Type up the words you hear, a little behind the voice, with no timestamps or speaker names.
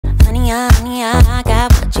I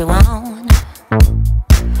got what you want.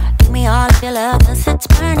 Give me all of your love, 'cause it's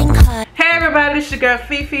burning hot. Hey everybody, it's your girl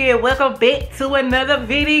Fifi and welcome back to another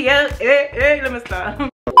video. Hey, let me stop.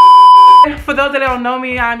 For those that don't know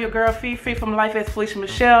me, I'm your girl Fifi from Life as Felicia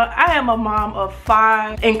Michelle. I am a mom of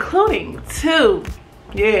 5, including 2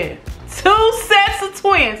 sets of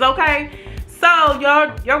twins, okay? So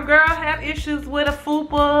your girl have issues with a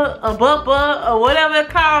fupa, a bubba, or whatever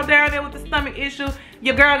it's called down there with the stomach issue.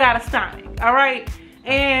 Your girl got a stomach, all right?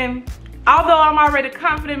 And although I'm already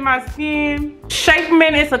confident in my skin,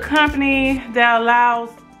 Shapermint is a company that allows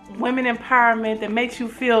women empowerment, that makes you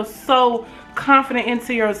feel so confident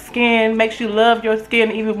into your skin, makes you love your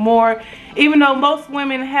skin even more. Even though most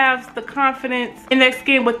women have the confidence in their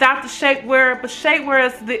skin without the shapewear, but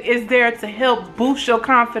shapewear is there to help boost your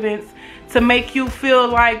confidence, to make you feel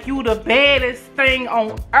like you the baddest thing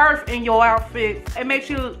on earth in your outfits. It makes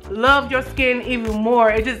you love your skin even more.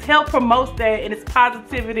 It just helps promote that and its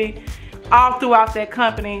positivity all throughout that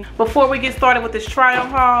company. Before we get started with this try-on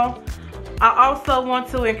haul, I also want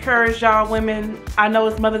to encourage y'all women. I know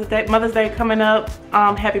it's Mother's Day coming up.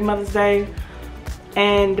 Happy Mother's Day.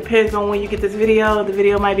 And depends on when you get this video. The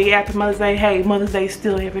video might be after Mother's Day. Hey, Mother's Day is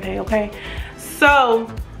still every day, okay? So,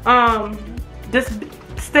 just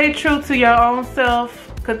stay true to your own self.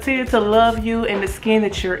 Continue to love you and the skin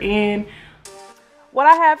that you're in. What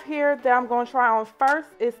I have here that I'm going to try on first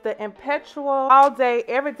is the Empetua all day,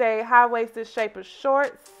 everyday high-waisted shaper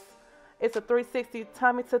shorts. It's a 360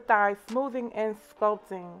 tummy to thigh smoothing and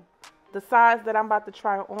sculpting. The size that I'm about to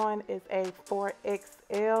try on is a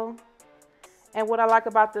 4XL. And what I like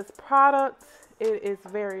about this product, it is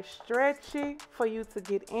very stretchy for you to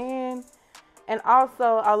get in. And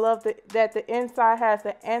also, I love that the inside has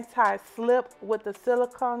an anti-slip with the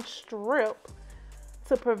silicone strip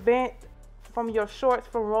to prevent from your shorts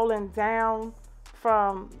from rolling down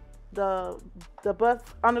from the bust,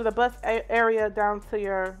 under the bust area down to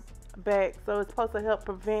your back. So it's supposed to help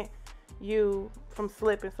prevent you from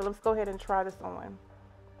slipping. So let's go ahead and try this on.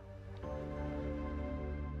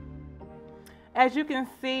 As you can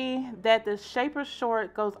see, that the shaper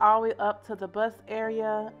short goes all the way up to the bust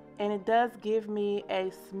area, and it does give me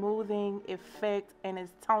a smoothing effect, and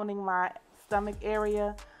it's toning my stomach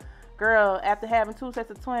area. Girl, after having 2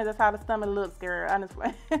 sets of twins, that's how the stomach looks, girl,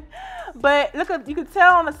 honestly. But look at, you can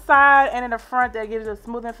tell on the side and in the front that gives you a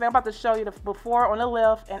smoothing effect. I'm about to show you the before on the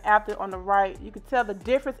left and after on the right. You can tell the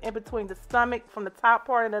difference in between the stomach from the top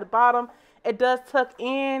part and the bottom. It does tuck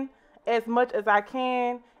in as much as I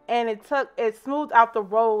can, and it smooths out the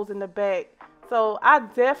rolls in the back. So I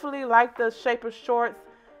definitely like the shaper shorts,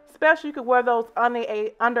 especially you could wear those under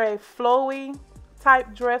a flowy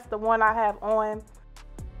type dress, the one I have on.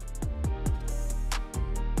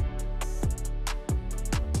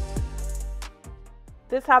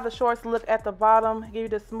 This is how the shorts look at the bottom. Give you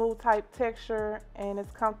the smooth type texture, and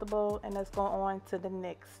it's comfortable. And let's go on to the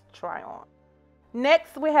next try on.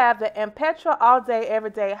 Next, we have the Empetua all day,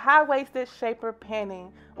 everyday high-waisted shaper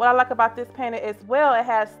panty. What I like about this panty as well, it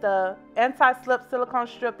has the anti-slip silicone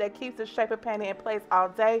strip that keeps the shaper panty in place all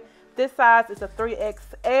day. This size is a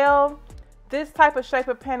 3XL. This type of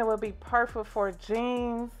shaper panty will be perfect for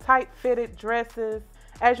jeans, tight-fitted dresses.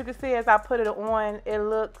 As you can see, as I put it on, it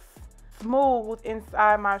looks smooth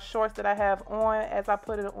inside my shorts that I have on as I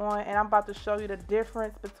put it on, and I'm about to show you the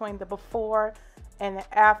difference between the before and the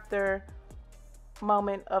after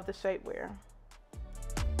moment of the shapewear.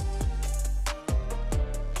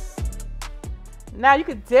 Now you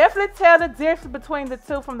can definitely tell the difference between the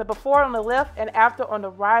two from the before on the left and after on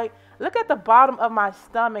the right. Look at the bottom of my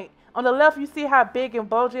stomach. On the left you see how big and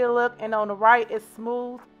bulgy it looks, and on the right it's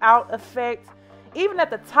smooth out effect. Even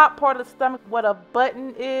at the top part of the stomach where the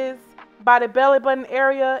button is, by the belly button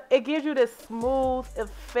area, it gives you this smooth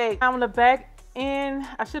effect. On the back end,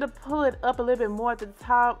 I should have pulled it up a little bit more at the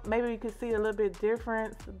top. Maybe you can see a little bit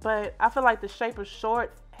difference, but I feel like the shaper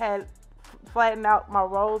shorts had flattened out my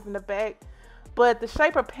rolls in the back. But the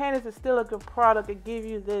shaper panties is still a good product. It gives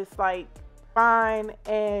you this like fine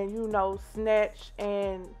and, you know, snatch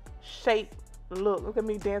and shape look. Look at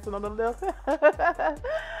me dancing on the left.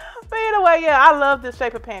 But anyway, yeah, I love this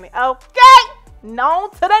shaper panty. Okay. On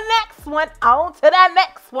to the next one. On to the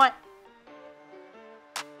next one.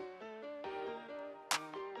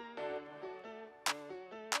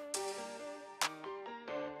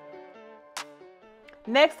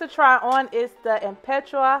 Next to try on is the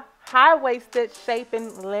Empetua high-waisted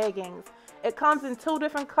shaping leggings. It comes in 2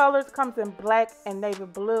 different colors. It comes in black and navy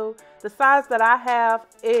blue. The size that I have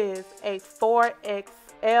is a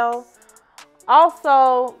 4XL.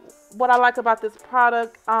 Also, what I like about this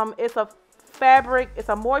product, it's a fabric, it's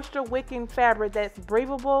a moisture wicking fabric that's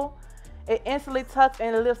breathable. It instantly tucks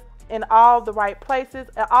and lifts in all the right places.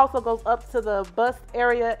 It also goes up to the bust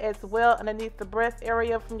area as well, underneath the breast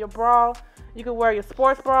area from your bra. You can wear your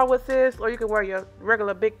sports bra with this, or you can wear your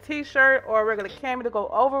regular big t-shirt or a regular cami to go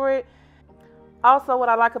over it. Also, what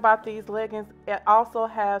I like about these leggings, it also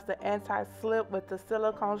has the anti-slip with the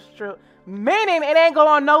silicone strip, meaning it ain't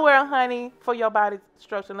going nowhere, honey, for your body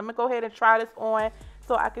structure. Let me go ahead and try this on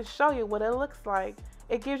so I can show you what it looks like.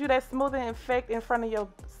 It gives you that smoothing effect in front of your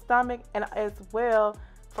stomach and as well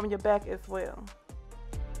from your back as well.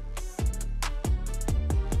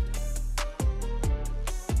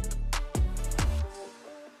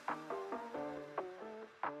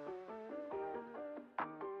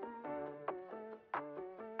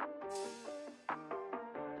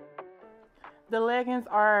 The leggings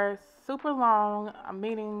are super long,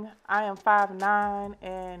 meaning I am 5'9",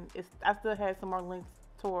 and I still have some more length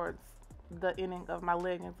towards the ending of my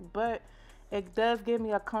leggings, but it does give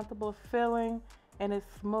me a comfortable feeling, and it's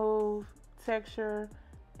smooth texture,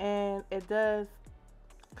 and it does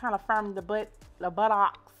kind of firm the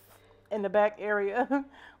buttocks in the back area.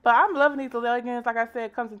 But I'm loving these leggings. Like I said,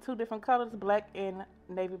 it comes in 2 different colors, black and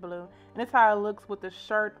navy blue, and it's how it looks with the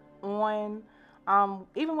shirt on.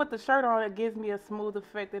 Even with the shirt on, it gives me a smooth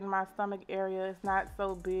effect in my stomach area. It's not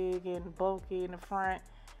so big and bulky in the front,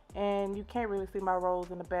 and you can't really see my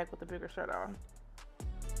rolls in the back with the bigger shirt on.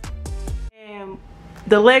 And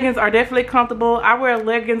the leggings are definitely comfortable. I wear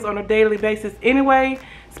leggings on a daily basis anyway,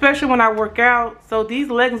 especially when I work out. So these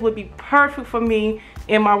leggings would be perfect for me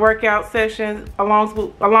in my workout sessions,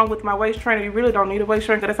 along with my waist trainer. You really don't need a waist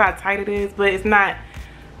trainer because that's how tight it is, but it's not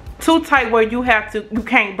too tight where you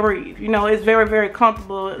can't breathe. You know, it's very, very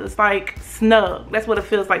comfortable. It's like snug. That's what it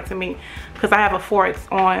feels like to me, because I have a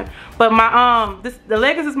 4X on. But my the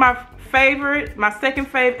leggings is my favorite. My second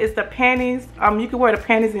favorite is the panties. You can wear the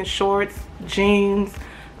panties in shorts, jeans,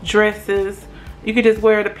 dresses. You can just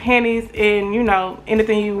wear the panties in, you know,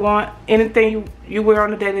 anything you want, anything you wear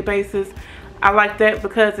on a daily basis. I like that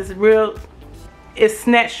because it's real. It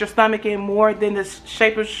snatched your stomach in more than the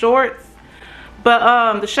Shaper shorts.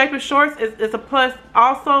 But the Shaper shorts is a plus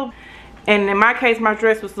also. And in my case, my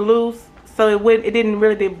dress was loose, so it didn't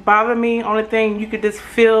really bother me. Only thing, you could just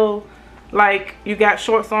feel like you got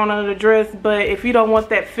shorts on under the dress. But if you don't want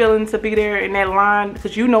that feeling to be there in that line,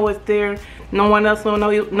 because you know it's there, no one else will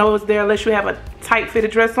know it's there unless you have a tight fitted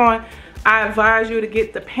dress on, I advise you to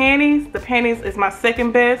get the panties. The panties is my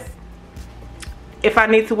second best. If I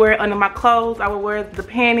need to wear it under my clothes, I will wear the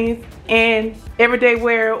panties. And everyday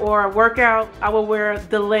wear or workout, I will wear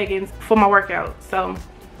the leggings for my workout. So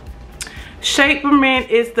Shapermint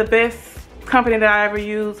is the best company that I ever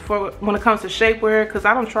use for when it comes to shapewear, because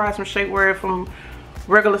I don't try some shapewear from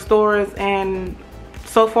regular stores, and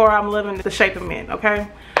so far I'm loving the Shapermint. Okay,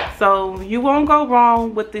 so you won't go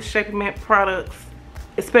wrong with the Shapermint products,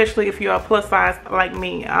 especially if you're a plus size like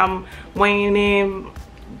me. I'm weighing in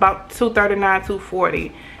about 239,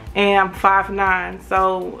 240, and I'm 5'9",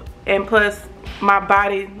 so, and plus my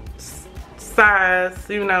body size,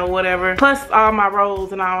 you know, whatever, plus all my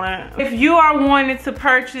rolls and all that. If you are wanting to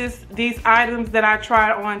purchase these items that I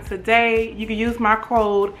tried on today, you can use my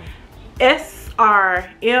code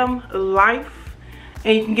SRMLIFE,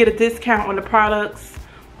 and you can get a discount on the products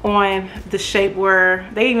on the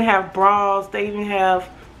Shapewear. They even have bras, they even have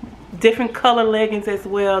different color leggings as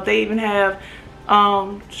well. They even have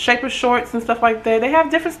Shaper shorts and stuff like that. They have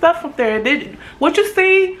different stuff up there. What you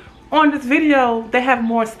see on this video, they have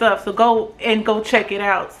more stuff, so go check it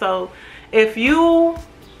out. So if you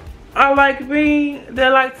are like me, that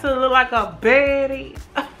like to look like a baddie,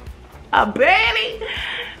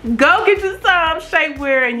 go get you some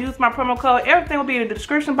Shapewear and use my promo code. Everything will be in the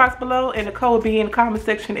description box below, and the code will be in the comment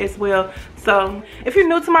section as well. So if you're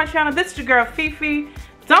new to my channel, this is your girl Fifi.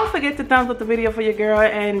 Don't forget to thumbs up the video for your girl,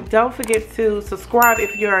 and don't forget to subscribe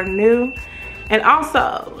if you're new. And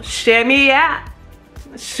also, share me out.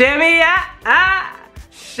 Share me out.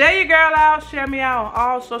 Share your girl out. Share me out on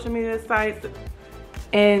all social media sites.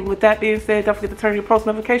 And with that being said, don't forget to turn your post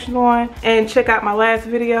notifications on. And check out my last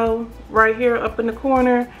video right here up in the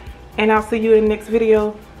corner. And I'll see you in the next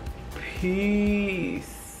video.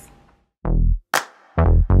 Peace.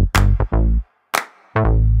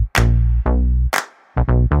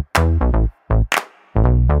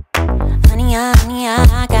 Honey,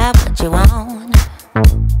 I got what you want.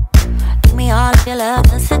 Give me all of your love,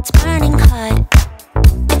 'cause it's burning